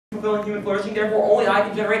self-fulfilling human flourishing, therefore only I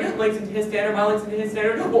can generate links into his standard. My links into his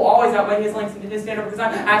standard will always outweigh his links into his standard because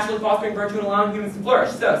I'm actually fostering virtue and allowing humans to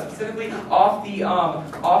flourish. So, specifically off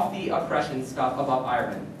the oppression stuff above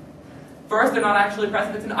Iron. First, they're not actually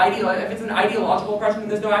oppressive. If it's an ideological oppression, then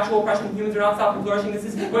there's no actual oppression. Humans are not stopping flourishing. This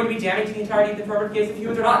is going to be damning to the entirety of the affirmative case. If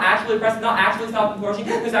humans are not actually oppressive, not actually stopping flourishing,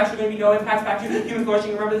 there's actually going to be no impacts back to human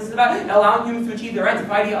flourishing. Remember, this is about allowing humans to achieve their ends.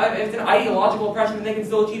 If it's an ideological oppression, then they can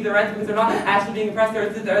still achieve their ends because they're not actually being oppressed.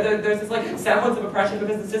 There's this like semblance of oppression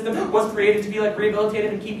because the system was created to be like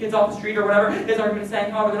rehabilitative and keep kids off the street or whatever his argument is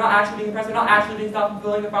saying. However, they're not actually being oppressed. They're not actually being stopped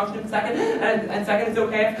fulfilling their function. Second, it's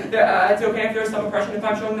okay if there's some oppression. If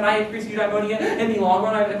I'm showing that I increase eudaimonia in the long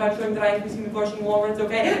run, if I'm showing that I increase human flourishing in the long run, it's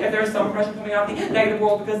okay. If there's some oppression coming out of the negative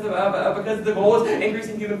world because the goal is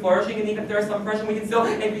increasing human flourishing, and even if there's some oppression, we can still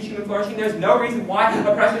increase human flourishing. There's no reason why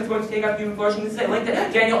oppression is going to take out human flourishing. This is a link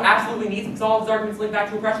that Daniel absolutely needs because all of his arguments link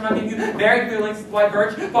back to oppression. I'm giving you very clear links to why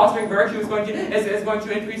fostering virtue is going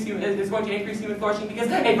to increase human flourishing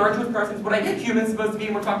because a virtuous person is what a human is supposed to be,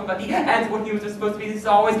 and we're talking about the ends of what humans are supposed to be. This is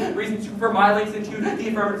always reason for my links into the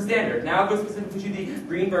affirmative standard. Now go specifically to the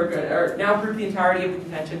Greenberg, or now prove the entirety of the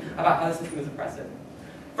contention about how the system is oppressive.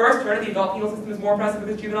 First, turn to the adult penal system is more oppressive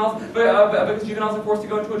because juveniles are forced to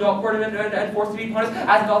go into adult court and forced to be punished.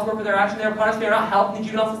 As adults work for their action, they are punished. They are not helped in the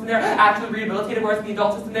juvenile system. They are actually rehabilitated, whereas in the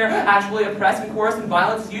adult system, they are actually oppressed and coerced, and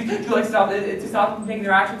violence is used to stop them from taking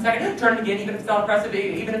their action. Second, turn it again, even if it's not oppressive,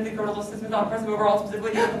 even if the criminal system is not oppressive overall,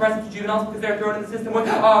 specifically oppressive to juveniles because they're thrown in the system with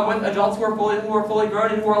adults who are fully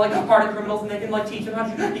grown and who are like hardened criminals, and they can like teach them how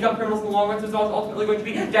to become criminals in the long run. So it's ultimately going to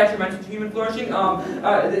be detrimental to human flourishing.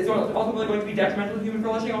 It's ultimately going to be detrimental to human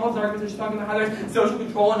flourishing. All of his arguments are just talking about how there's social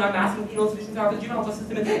control and not masking penal institutions. However, the juvenile justice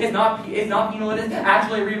system is not penal. It is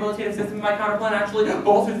actually a rehabilitative system. My counterplan actually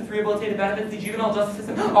bolsters its rehabilitative benefits. The juvenile justice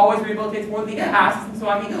system always rehabilitates more than the ass system. So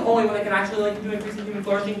I mean, only when they can actually link to increasing human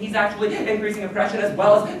flourishing. He's actually increasing oppression as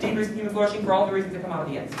well as decreasing human flourishing for all the reasons that come out of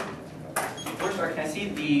the ends. First, can I see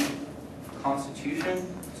the Constitution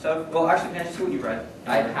stuff? Well, actually, can I just see what you read?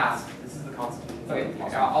 I passed. This is the Constitution. Okay,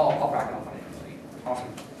 awesome. I'll bracket on it. Awesome.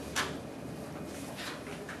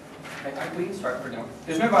 We can start for now.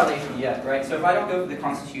 There's no violation yet, right? So if I don't go for the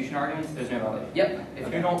Constitution arguments, there's no violation. Yep.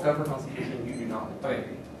 If you don't go for Constitution, you do not. Okay.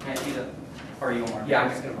 Can I see the or you will mark it? Yeah, I'm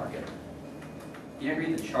just gonna mark it. You didn't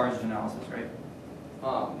read the charged analysis, right?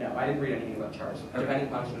 No, I didn't read anything about charge. Okay. Defending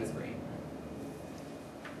punishment is great.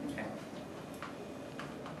 Okay.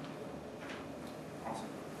 Awesome.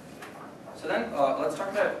 So then, let's talk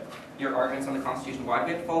about your arguments on the Constitution. Why do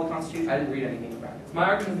we have to follow the Constitution? I didn't read anything about it. My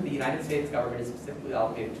argument is that the United States government is specifically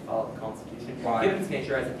obligated to follow the Constitution, Why? given its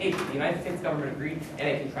nature as an agent. The United States government agreed in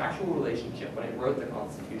a contractual relationship when it wrote the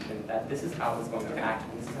Constitution that this is how it's going to act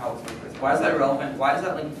and this is how it's going to respond. Why is that relevant? Why does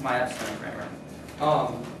that link to my epistemic framework?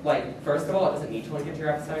 First of all, it doesn't need to link into your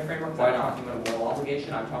epistemic framework. Why I'm not? talking about a moral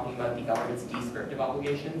obligation. I'm talking about the government's descriptive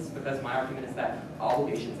obligations, because my argument is that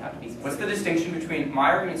obligations have to be specific. What's the distinction between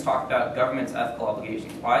my arguments talk about government's ethical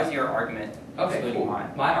obligations? Why is your argument excluding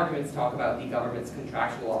mine? My arguments talk about the government's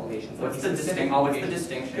contractual obligations. What's the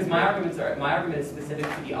distinction? Because my argument is specific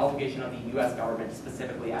to the obligation of the U.S. government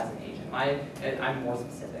specifically as an agent. I'm more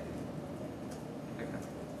specific.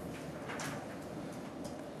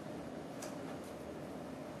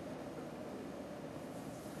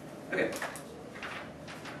 Okay.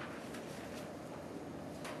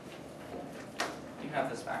 You have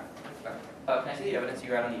this back. Can I see the evidence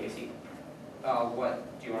you read on the AC?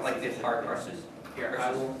 What do you want? Like the hard verses? Here,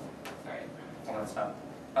 I will. Alright. All that stuff.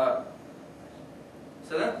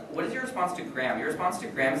 So then, what is your response to Graham? Your response to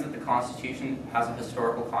Graham is that the Constitution has a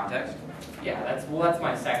historical context. Yeah, that's my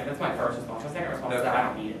first response. My second response is that I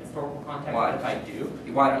don't need a historical context. Why? But if I do,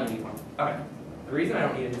 Why don't you need one? okay. The reason I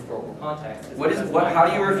don't need a historical context is how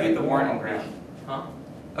do you refute the warrant on Graham? Huh?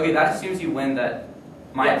 Okay, that assumes you win that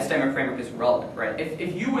my epistemic framework is relevant, right?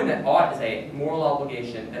 If you win that ought is a moral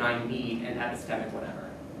obligation, then I need an epistemic whatever.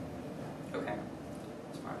 Okay,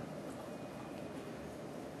 that's fine.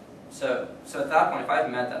 So at that point, if I've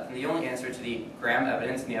met that, then the only answer to the Graham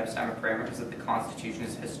evidence in the epistemic framework is that the Constitution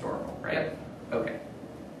is historical, right? Yep. Okay.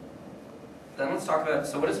 Then let's talk about,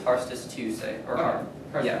 so what does Harstus 2 say? Or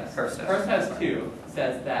Harstus. Harstus 2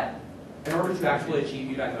 says that in order to actually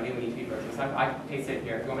achieve eudaimonia, we need to be virtuous. I paste it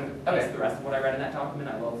here. If you want me to paste the rest of what I read in that document,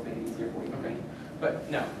 I will. It's make it easier for you. Okay.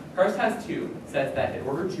 But no, Harstus 2 says that in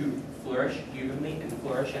order to flourish evenly and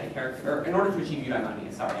flourish in a character, or in order to achieve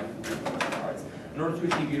eudaimonia, sorry, I'm confused with the cards. In order to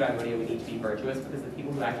achieve eudaimonia, we need to be virtuous because the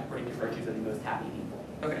people who act according to virtues are the most happy people.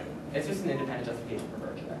 Okay. It's just an independent justification for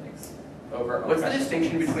virtue ethics. What's the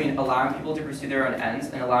distinction between allowing people to pursue their own ends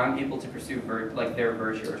and allowing people to pursue their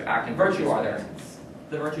virtue or to act in virtue are their ends?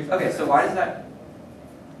 The virtues are okay, so why does that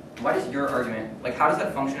What is your argument? Like, how does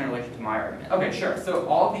that function in relation to my argument? Okay, sure. So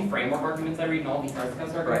all of the framework arguments I read and all the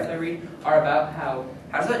Tartakovsky arguments I read are about how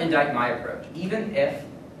does that indict my approach? even if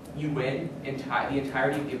you win the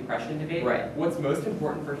entirety of the oppression debate, Right. what's most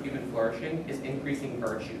important for human flourishing is increasing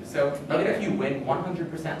virtue. So even if you win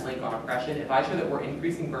 100% link on oppression, if I show that we're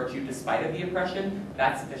increasing virtue despite of the oppression,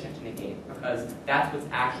 that's sufficient to negate, because that's what's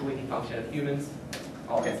actually the function of humans.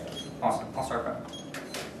 Okay, awesome. I'll start back.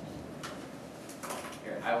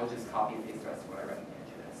 Here, I will just copy and paste the rest of what I read in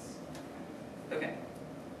the this. Okay.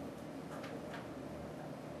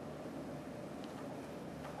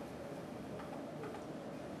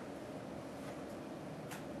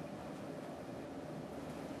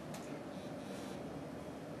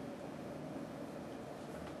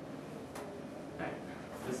 Alright,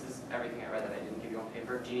 this is everything I read that I didn't give you on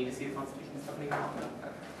paper. Do you need to see the Constitution stuff anymore? No.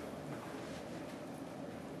 Okay.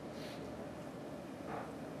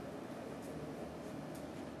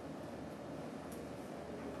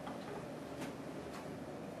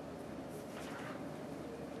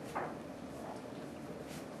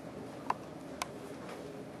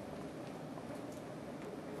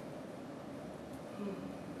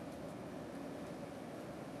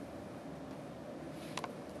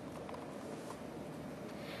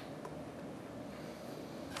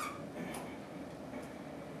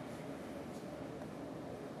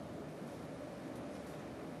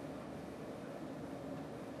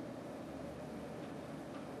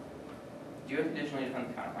 Do you unconditionally defend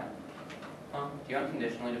the counterclaim? Do you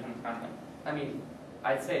unconditionally defend the counterclaim? I mean,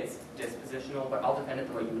 I'd say it's dispositional, but I'll defend it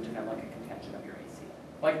the way you would defend like a contention of your AC.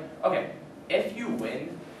 Like, okay, if you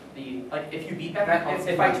win the, like, if you beat that,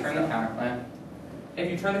 If I turn the counterclaim?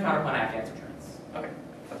 if you turn the counterclaim, I have to answer turns. Okay,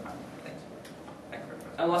 that's fine. Thanks. Thanks for it.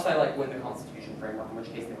 Unless I like win the Constitution framework, in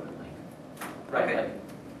which case they wouldn't link. Right? Okay. Like,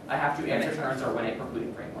 I have to That answer makes sense. turns or win a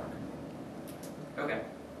precluding framework. Okay.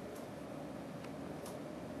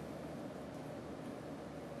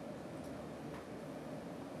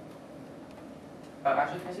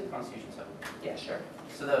 Actually, can I see the Constitution stuff? Yeah, sure.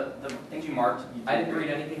 So the things you marked, you I didn't read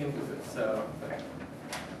anything in so okay.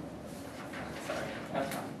 Sorry.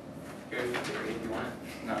 That's fine. Here's the theory if you want it.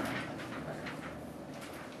 No.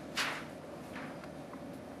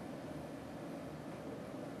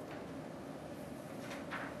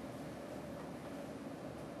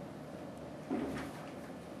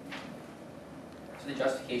 So the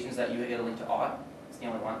justifications that you get a link to ought is the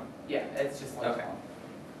only one? Yeah, it's just like Okay.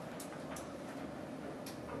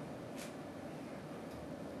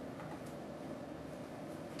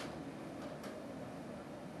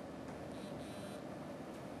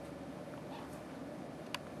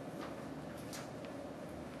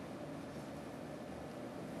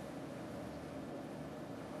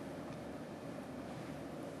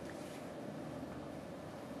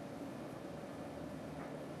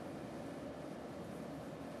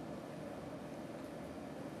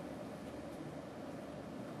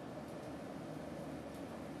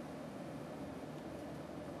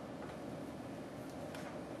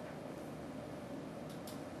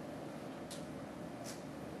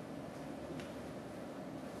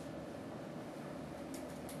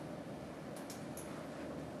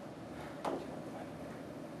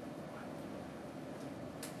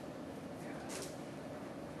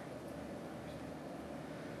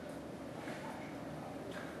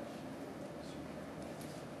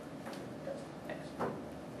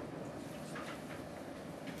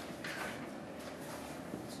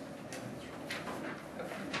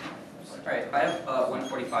 Alright, I have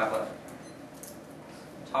 145 left.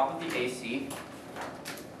 Top of the AC.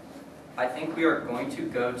 I think we are going to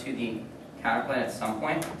go to the counterclaim at some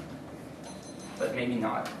point, but maybe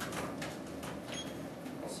not.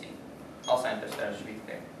 We'll see. I'll sign this, that should be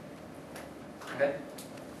clear. Okay?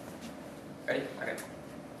 Ready? Okay.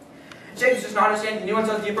 James does not understand the nuance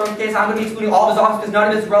of the affirmative case. I'm going to be excluding all of his office because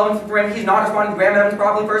none of it is relevant for him. He's not responding to Graham evidence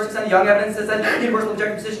properly. First, extend the Young evidence that says the universal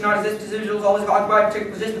objective position not exist. Individuals always occupy a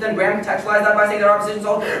particular position, but then Graham contextualized that by saying that our positions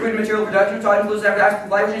all rooted in material production, so it includes every aspect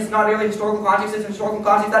of life, which is not merely historical context. It's historical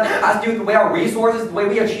context that has to do with the way our resources, the way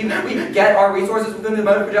we get our resources within the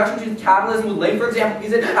mode of production, which is capitalism with link, for example,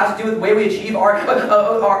 because it has to do with the way we achieve our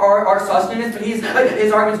sustenance. But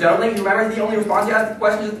his arguments don't link. Remember, the only response he has to the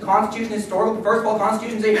question is that the Constitution is historical. First of all, the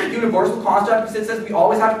Constitution is a universal universal construct because it says we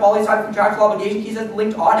always have to follow these type of contractual obligations. He says the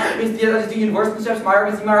linked ought means the universal concept. My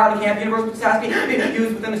argument is morality can't be universal because it has to be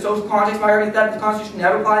used within the social context. My argument is that the Constitution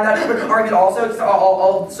never applied that. But argument also,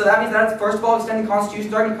 so that means that's first of all extending the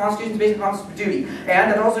Constitution's argument. The Constitution is based on concept of duty,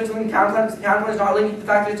 and that also extending the counterplan because the counterplan is not linked to the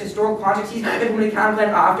fact that it's historical context. He's implementing the counterplan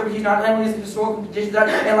after, but he's not implementing the historical conditions that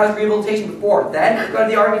analyze rehabilitation before. Then go to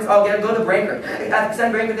the arguments. I'll go to the Branker. At the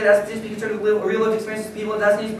extent Branker that has to be concerned with real lived experiences of people and destinies.